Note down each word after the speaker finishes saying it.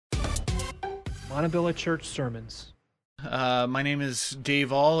Montebilla Church Sermons. My name is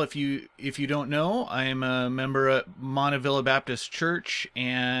Dave All. If you don't know, I am a member at Montevilla Baptist Church,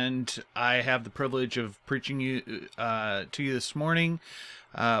 and I have the privilege of preaching to you this morning.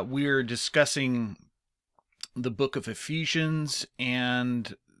 We are discussing the book of Ephesians,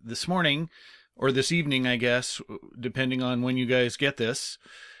 and this morning, or this evening, I guess, depending on when you guys get this,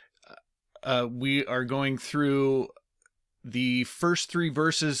 we are going through the first three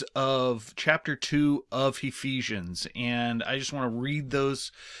verses of chapter 2 of Ephesians. And I just want to read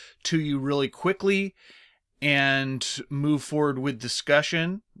those to you really quickly and move forward with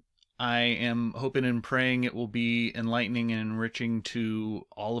discussion. I am hoping and praying it will be enlightening and enriching to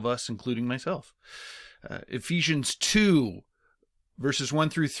all of us, including myself. Ephesians 2, verses 1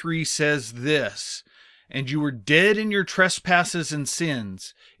 through 3 says this: "And you were dead in your trespasses and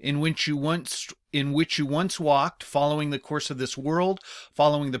sins, in which you once walked, following the course of this world,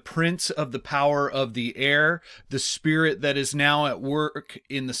 following the prince of the power of the air, the spirit that is now at work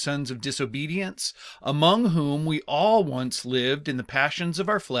in the sons of disobedience, among whom we all once lived in the passions of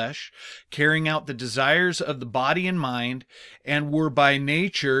our flesh, carrying out the desires of the body and mind, and were by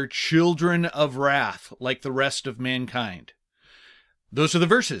nature children of wrath, like the rest of mankind." Those are the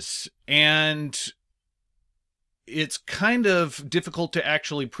verses, and it's kind of difficult to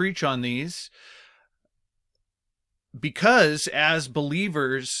actually preach on these because as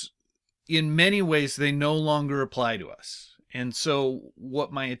believers, in many ways, they no longer apply to us. And so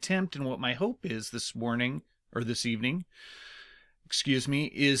what my attempt and what my hope is this morning, or this evening,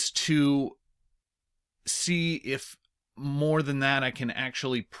 is to see if more than that I can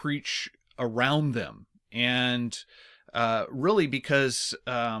actually preach around them. And really because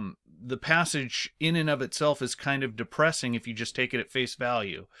the passage in and of itself is kind of depressing if you just take it at face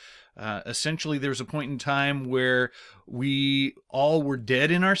value. Essentially, there's a point in time where we all were dead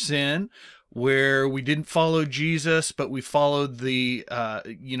in our sin, where we didn't follow Jesus, but we followed the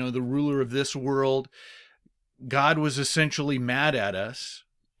ruler of this world. God was essentially mad at us,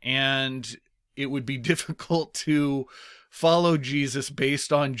 and it would be difficult to follow Jesus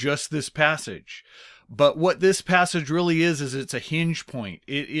based on just this passage. But what this passage really is it's a hinge point.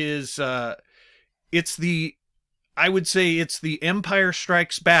 I would say it's the Empire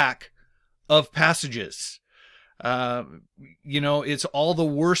Strikes Back of passages. It's all the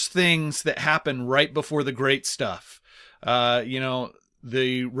worst things that happen right before the great stuff.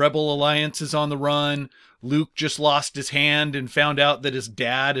 The Rebel Alliance is on the run. Luke just lost his hand and found out that his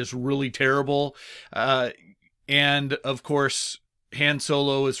dad is really terrible. And of course, Han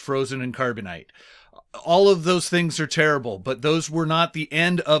Solo is frozen in carbonite. All of those things are terrible, but those were not the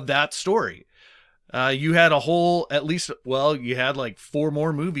end of that story. You had you had like 4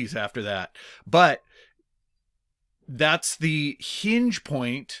 more movies after that. But that's the hinge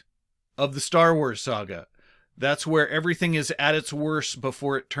point of the Star Wars saga. That's where everything is at its worst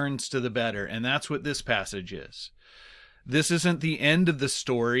before it turns to the better. And that's what this passage is. This isn't the end of the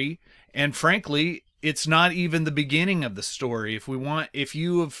story. And frankly, it's not even the beginning of the story. If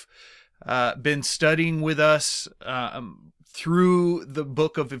you have been studying with us through the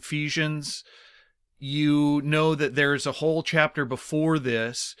book of Ephesians, you know that there's a whole chapter before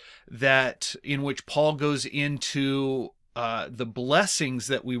this in which Paul goes into the blessings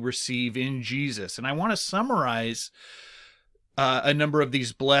that we receive in Jesus. And I want to summarize a number of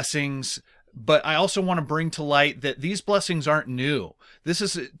these blessings, but I also want to bring to light that these blessings aren't new.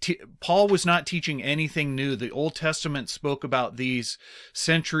 Paul was not teaching anything new. The Old Testament spoke about these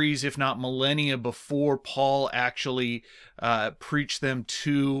centuries, if not millennia, before Paul actually preached them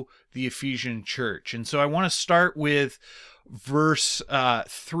to the Ephesian church. And so I want to start with verse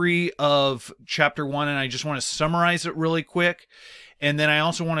 3 of chapter 1, and I just want to summarize it really quick. And then I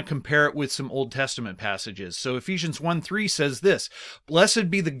also want to compare it with some Old Testament passages. So Ephesians 1:3 says this: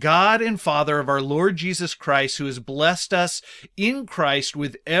 "Blessed be the God and Father of our Lord Jesus Christ, who has blessed us in Christ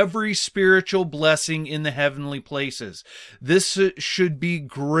with every spiritual blessing in the heavenly places." This should be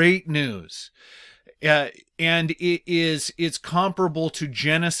great news. And it's comparable to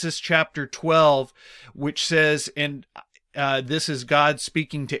Genesis chapter 12, which says, this is God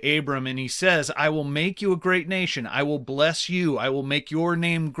speaking to Abram, and he says, "I will make you a great nation. I will bless you. I will make your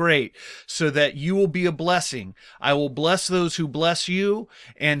name great so that you will be a blessing. I will bless those who bless you,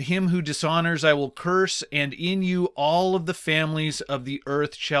 and him who dishonors I will curse, and in you all of the families of the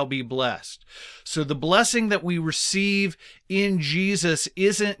earth shall be blessed." So the blessing that we receive in Jesus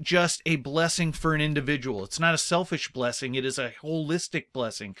isn't just a blessing for an individual. It's not a selfish blessing. It is a holistic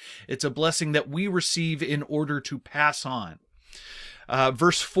blessing. It's a blessing that we receive in order to pass on.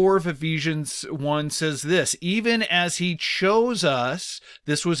 Verse 4 of Ephesians 1 says this, even as he chose us,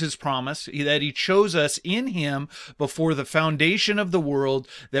 this was his promise, that he chose us in him before the foundation of the world,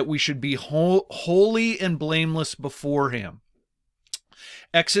 that we should be holy and blameless before him.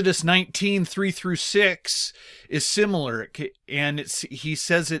 Exodus 19, 3 through 6 is similar, and he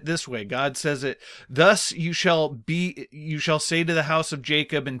says it this way. God says it, thus you shall say to the house of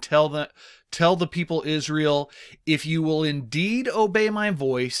Jacob and tell the people Israel, if you will indeed obey my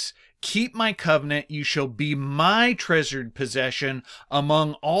voice, keep my covenant, you shall be my treasured possession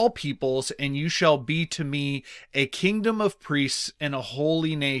among all peoples, and you shall be to me a kingdom of priests and a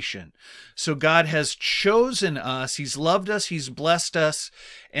holy nation. So God has chosen us, he's loved us, he's blessed us,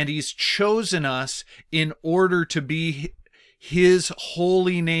 and he's chosen us in order to be his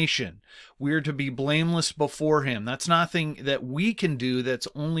holy nation. We are to be blameless before him. That's nothing that we can do. That's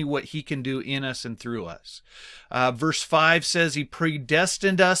only what he can do in us and through us. Verse 5 says he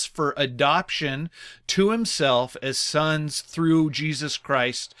predestined us for adoption to himself as sons through Jesus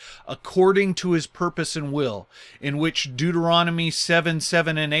Christ, according to his purpose and will, in which Deuteronomy 7,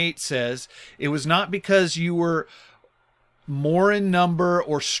 7 and 8 says, it was not because you were more in number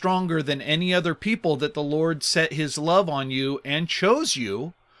or stronger than any other people that the Lord set his love on you and chose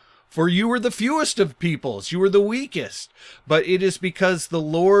you, for you were the fewest of peoples, you were the weakest. But it is because the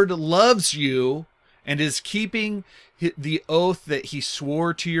Lord loves you and is keeping the oath that he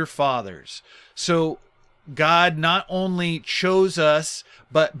swore to your fathers. So God not only chose us,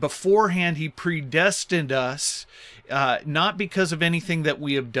 but beforehand he predestined us, not because of anything that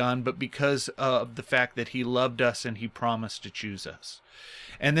we have done, but because of the fact that he loved us and he promised to choose us.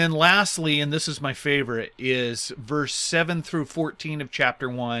 And then lastly, and this is my favorite, is verse 7 through 14 of chapter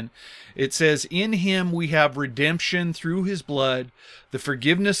 1. It says, in him we have redemption through his blood, the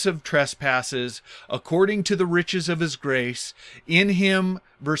forgiveness of trespasses, according to the riches of his grace. In him,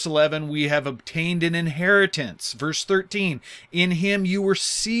 verse 11, we have obtained an inheritance. Verse 13, in him you were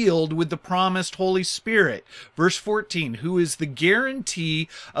sealed with the promised Holy Spirit. Verse 14, who is the guarantee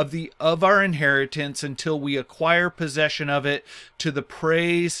of our inheritance until we acquire possession of it to the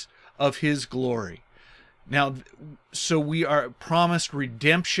praise of his glory. Now, so we are promised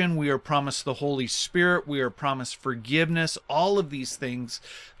redemption, we are promised the Holy Spirit, we are promised forgiveness, all of these things.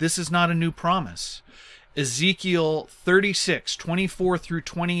 This is not a new promise. Ezekiel 36, 24 through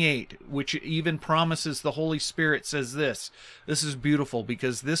 28, which even promises the Holy Spirit, says this. This is beautiful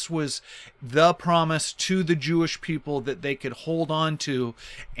because this was the promise to the Jewish people that they could hold on to.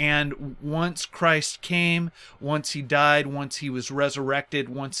 And once Christ came, once he died, once he was resurrected,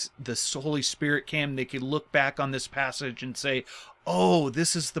 once the Holy Spirit came, they could look back on this passage and say, oh,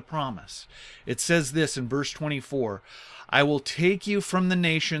 this is the promise. It says this in verse 24, I will take you from the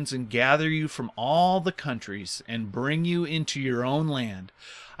nations and gather you from all the countries and bring you into your own land.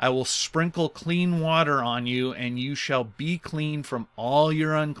 I will sprinkle clean water on you, and you shall be clean from all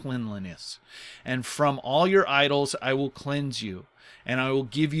your uncleanliness. And from all your idols I will cleanse you, and I will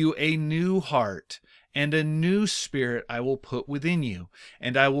give you a new heart, and a new spirit I will put within you.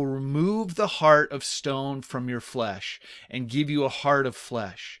 And I will remove the heart of stone from your flesh, and give you a heart of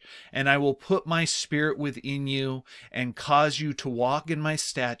flesh. And I will put my spirit within you, and cause you to walk in my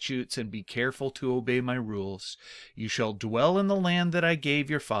statutes, and be careful to obey my rules. You shall dwell in the land that I gave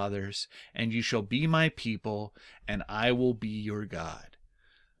your fathers, and you shall be my people, and I will be your God.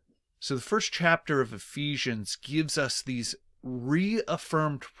 So the first chapter of Ephesians gives us these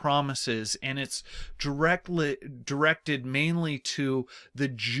reaffirmed promises, and it's directed mainly to the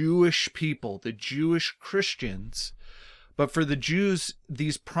Jewish people, the Jewish Christians. But for the Jews,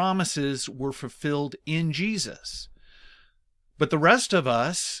 these promises were fulfilled in Jesus. But the rest of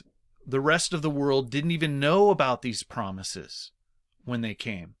us, the rest of the world, didn't even know about these promises when they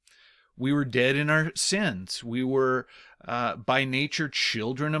came. We were dead in our sins. We were by nature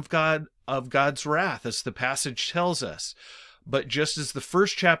children of God, of God's wrath, as the passage tells us. But just as the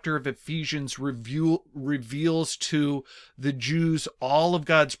first chapter of Ephesians reveals to the Jews all of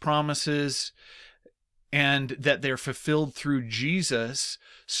God's promises and that they're fulfilled through Jesus,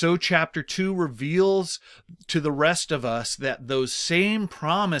 so chapter 2 reveals to the rest of us that those same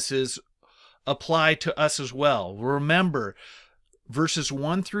promises apply to us as well. Remember, verses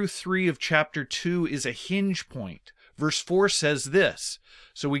 1 through 3 of chapter 2 is a hinge point. Verse 4 says this.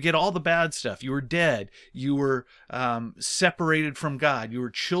 So we get all the bad stuff. You were dead. You were separated from God. You were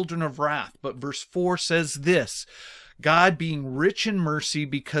children of wrath. But verse 4 says this. God, being rich in mercy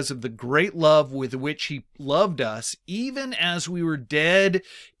because of the great love with which he loved us, even as we were dead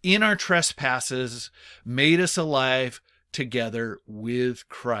in our trespasses, made us alive together with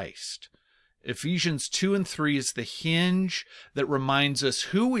Christ. Ephesians 2 and 3 is the hinge that reminds us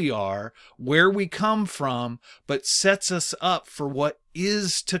who we are, where we come from, but sets us up for what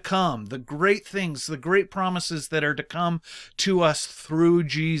is to come, the great things, the great promises that are to come to us through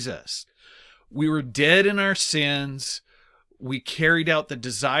Jesus. We were dead in our sins. We carried out the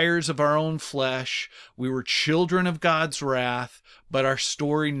desires of our own flesh. We were children of God's wrath, but our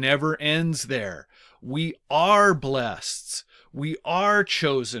story never ends there. We are blessed. We are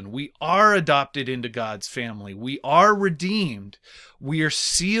chosen. We are adopted into God's family. We are redeemed. We are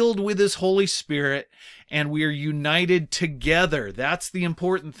sealed with His Holy Spirit, and we are united together. That's the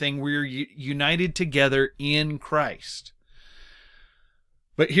important thing. We are united together in Christ.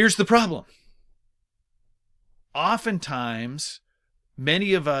 But here's the problem. Oftentimes,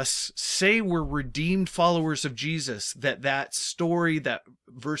 many of us say we're redeemed followers of Jesus, that story, that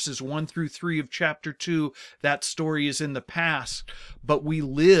verses 1 through 3 of chapter 2, that story is in the past, but we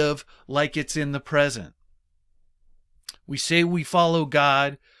live like it's in the present. We say we follow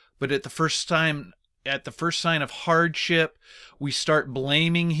God, but at the first sign of hardship, we start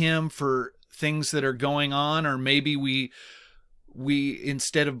blaming Him for things that are going on, or maybe we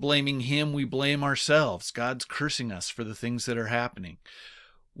instead of blaming Him, we blame ourselves. God's cursing us for the things that are happening.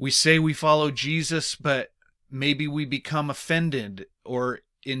 We say we follow Jesus, but maybe we become offended or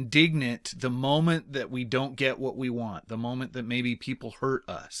indignant the moment that we don't get what we want, the moment that maybe people hurt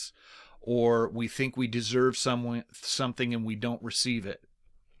us, or we think we deserve something and we don't receive it.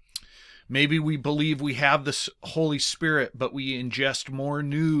 Maybe we believe we have the Holy Spirit, but we ingest more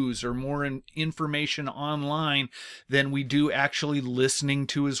news or more information online than we do actually listening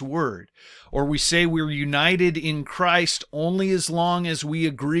to His Word. Or we say we're united in Christ only as long as we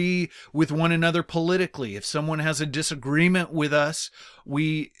agree with one another politically. If someone has a disagreement with us,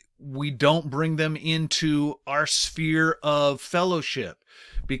 we don't bring them into our sphere of fellowship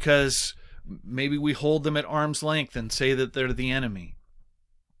because maybe we hold them at arm's length and say that they're the enemy.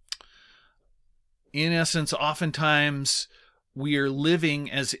 In essence, oftentimes we are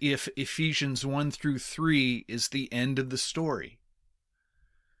living as if Ephesians 1 through 3 is the end of the story.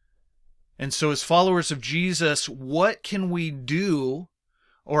 And so as followers of Jesus, what can we do?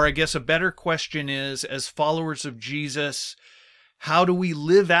 Or I guess a better question is, as followers of Jesus, how do we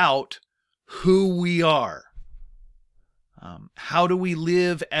live out who we are? How do we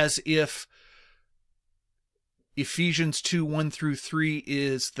live as if Ephesians 2, 1 through 3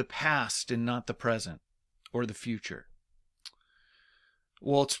 is the past and not the present or the future?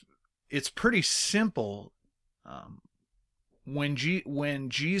 Well, it's pretty simple. When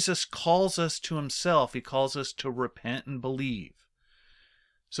Jesus calls us to Himself, He calls us to repent and believe.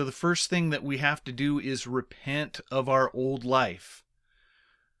 So the first thing that we have to do is repent of our old life.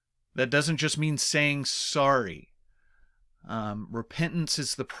 That doesn't just mean saying sorry. Repentance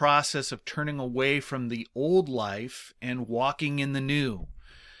is the process of turning away from the old life and walking in the new.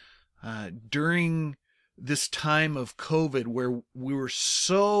 During this time of COVID, where we were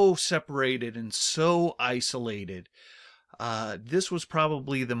so separated and so isolated, this was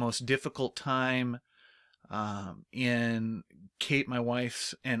probably the most difficult time in Kate, my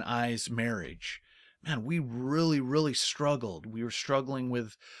wife's, and I's marriage. Man, we really, really struggled. We were struggling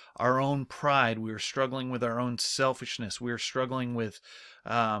with our own pride. We were struggling with our own selfishness. We were struggling with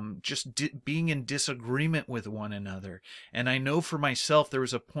being in disagreement with one another. And I know for myself, there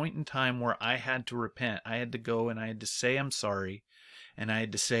was a point in time where I had to repent. I had to go and I had to say I'm sorry. And I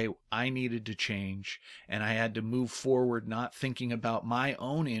had to say I needed to change. And I had to move forward, not thinking about my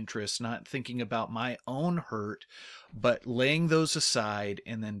own interests, not thinking about my own hurt, but laying those aside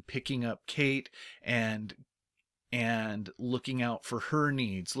and then picking up Kate and looking out for her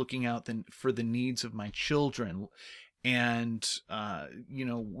needs, looking out for the needs of my children. And,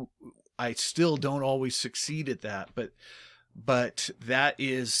 I still don't always succeed at that, but that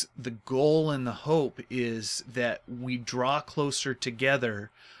is the goal, and the hope is that we draw closer together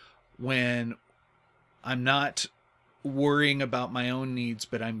when I'm not worrying about my own needs,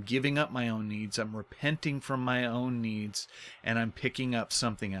 but I'm giving up my own needs. I'm repenting from my own needs, and I'm picking up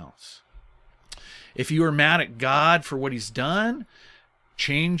something else. If you are mad at God for what He's done,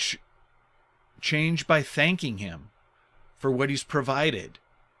 change by thanking Him for what He's provided.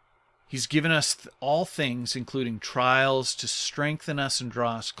 He's given us all things, including trials, to strengthen us and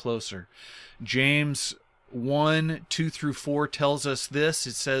draw us closer. James 1, 2 through 4 tells us this.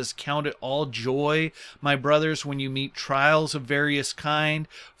 It says, "Count it all joy, my brothers, when you meet trials of various kind,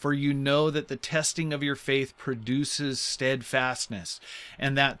 for you know that the testing of your faith produces steadfastness.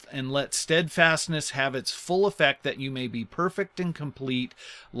 And let steadfastness have its full effect, that you may be perfect and complete,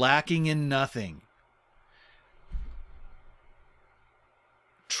 lacking in nothing."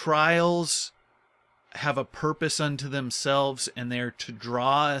 trials have a purpose unto themselves, and they're to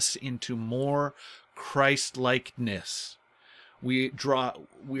draw us into more Christ-likeness. We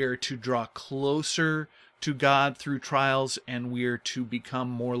are to draw closer to God through trials, and we are to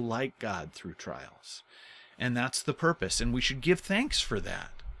become more like God through trials. And that's the purpose, and we should give thanks for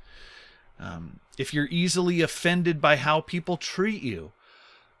that. If you're easily offended by how people treat you,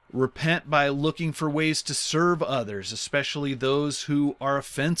 repent by looking for ways to serve others, especially those who are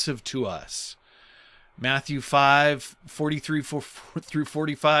offensive to us. Matthew 5:43 through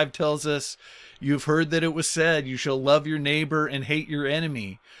 45 tells us, "You've heard that it was said, you shall love your neighbor and hate your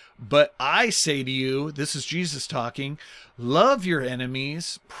enemy. But I say to you," this is Jesus talking, "love your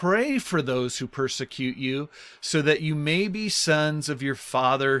enemies, pray for those who persecute you, so that you may be sons of your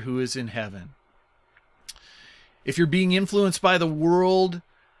Father who is in heaven." If you're being influenced by the world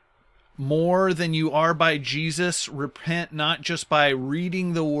more than you are by Jesus, repent not just by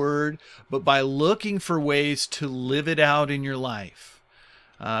reading the word, but by looking for ways to live it out in your life.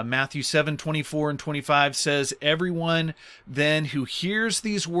 Matthew 7:24 and 25 says, "Everyone then who hears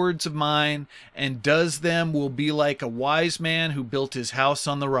these words of mine and does them will be like a wise man who built his house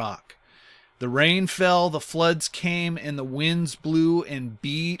on the rock. The rain fell, the floods came, and the winds blew and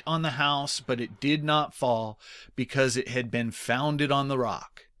beat on the house, but it did not fall, because it had been founded on the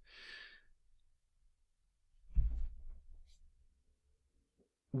rock."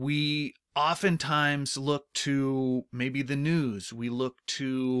 We oftentimes look to maybe the news, we look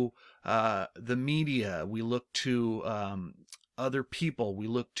to the media, we look to other people, we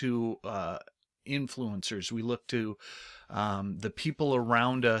look to influencers, we look to the people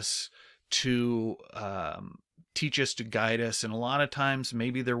around us to teach us, to guide us. And a lot of times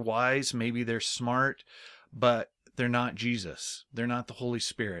maybe they're wise, maybe they're smart, but they're not Jesus. They're not the Holy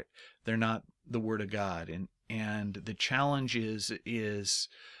Spirit. They're not the Word of God. And the challenge is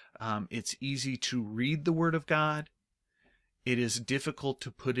it's easy to read the Word of God. It is difficult to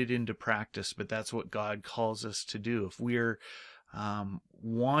put it into practice, but that's what God calls us to do. If we're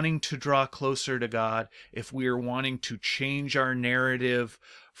wanting to draw closer to God, if we are wanting to change our narrative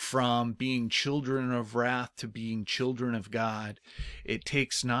from being children of wrath to being children of God, it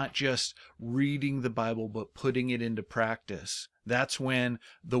takes not just reading the Bible, but putting it into practice. That's when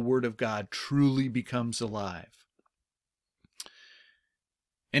the Word of God truly becomes alive.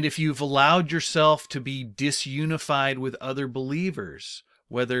 And if you've allowed yourself to be disunified with other believers,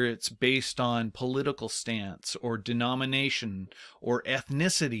 whether it's based on political stance or denomination or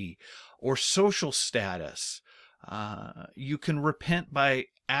ethnicity or social status, you can repent by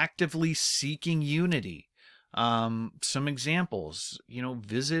actively seeking unity. Some examples,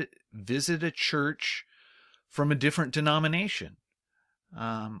 visit a church from a different denomination,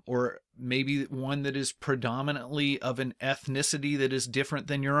 or maybe one that is predominantly of an ethnicity that is different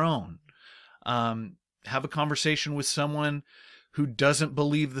than your own. Have a conversation with someone who doesn't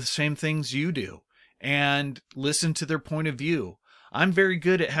believe the same things you do and listen to their point of view. I'm very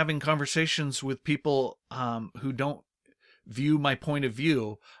good at having conversations with people who don't view my point of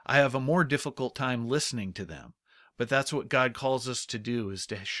view. I have a more difficult time listening to them. But that's what God calls us to do, is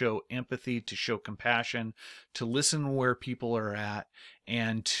to show empathy, to show compassion, to listen where people are at,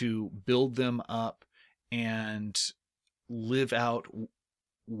 and to build them up and live out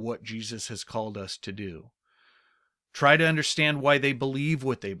what Jesus has called us to do. Try to understand why they believe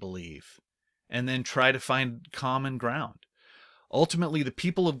what they believe, and then try to find common ground. Ultimately, the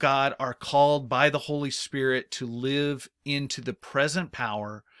people of God are called by the Holy Spirit to live into the present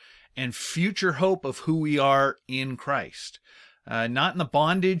power and future hope of who we are in Christ, not in the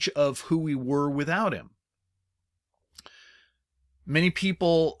bondage of who we were without Him. Many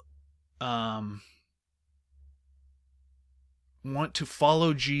people want to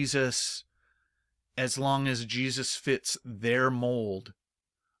follow Jesus as long as Jesus fits their mold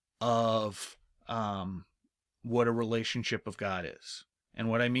of what a relationship of God is. And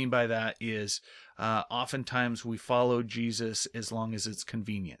what I mean by that is oftentimes we follow Jesus as long as it's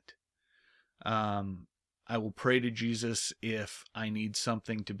convenient. I will pray to Jesus if I need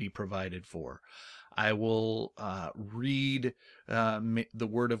something to be provided for. I will read the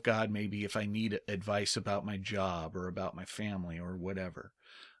Word of God maybe if I need advice about my job or about my family or whatever.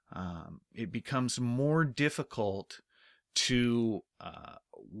 It becomes more difficult to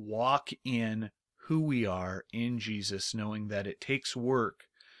walk in who we are in Jesus, knowing that it takes work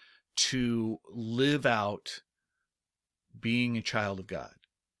to live out being a child of God.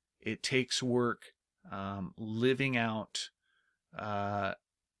 It takes work living out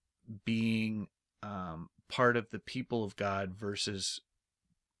being part of the people of God versus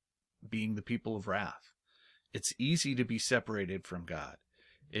being the people of wrath. It's easy to be separated from God.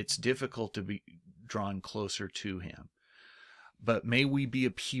 It's difficult to be drawn closer to him. But may we be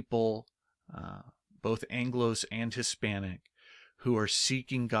a people, both Anglos and Hispanic, who are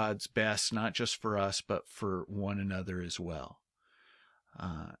seeking God's best, not just for us, but for one another as well.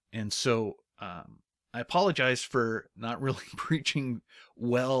 And so I apologize for not really preaching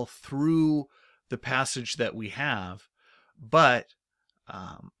well through the passage that we have, but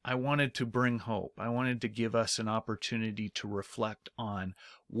I wanted to bring hope. I wanted to give us an opportunity to reflect on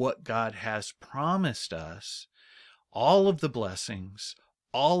what God has promised us, all of the blessings,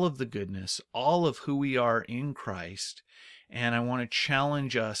 all of the goodness, all of who we are in Christ. And I want to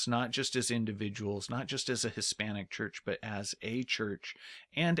challenge us, not just as individuals, not just as a Hispanic church, but as a church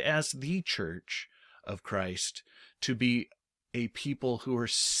and as the church of Christ, to be a people who are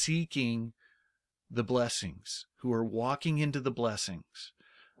seeking the blessings, who are walking into the blessings.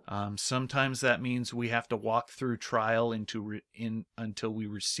 Sometimes that means we have to walk through trial until we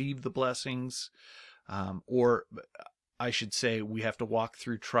receive the blessings, or I should say we have to walk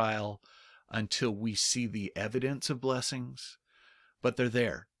through trial until we see the evidence of blessings. But they're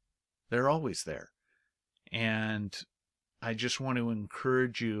there. They're always there. And I just want to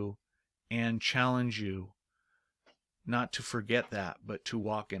encourage you and challenge you not to forget that, but to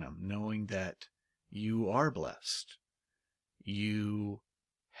walk in them, knowing that you are blessed. You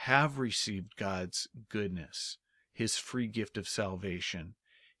have received God's goodness, his free gift of salvation,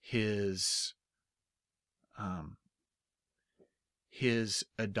 his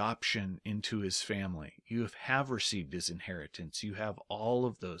adoption into his family. You have received his inheritance. You have all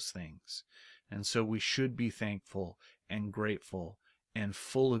of those things. And so we should be thankful and grateful and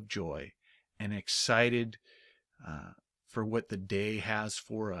full of joy and excited for what the day has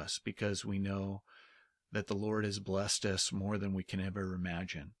for us, because we know that the Lord has blessed us more than we can ever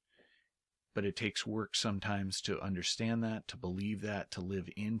imagine. But it takes work sometimes to understand that, to believe that, to live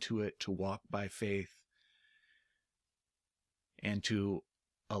into it, to walk by faith, and to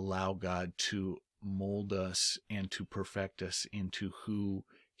allow God to mold us and to perfect us into who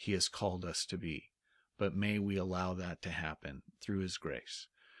he has called us to be. But may we allow that to happen through his grace.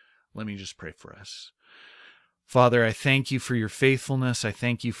 Let me just pray for us. Father, I thank you for your faithfulness. I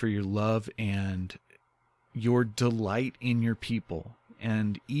thank you for your love and your delight in your people.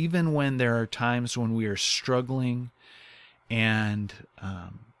 And even when there are times when we are struggling and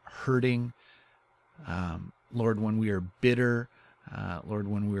hurting, Lord, when we are bitter, Lord,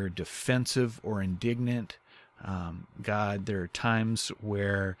 when we are defensive or indignant, God, there are times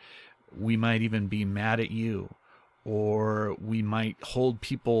where we might even be mad at you, or we might hold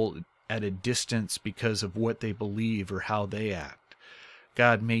people at a distance because of what they believe or how they act.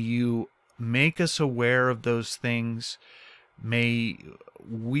 God, may you make us aware of those things. May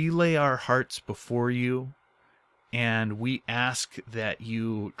we lay our hearts before you, and we ask that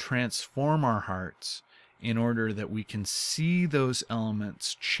you transform our hearts in order that we can see those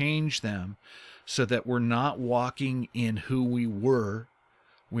elements, change them, so that we're not walking in who we were.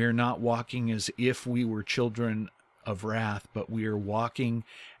 We are not walking as if we were children of wrath, but we are walking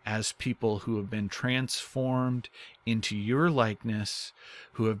as people who have been transformed into your likeness,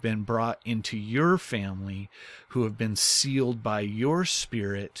 who have been brought into your family, who have been sealed by your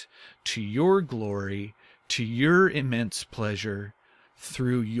Spirit to your glory, to your immense pleasure,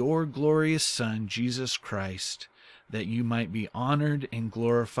 through your glorious Son, Jesus Christ, that you might be honored and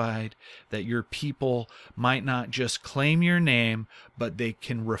glorified, that your people might not just claim your name, but they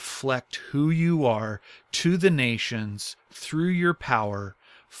can reflect who you are to the nations through your power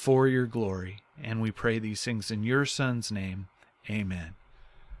for your glory. And we pray these things in your Son's name. Amen.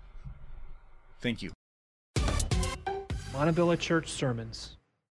 Thank you. Montebello Church Sermons.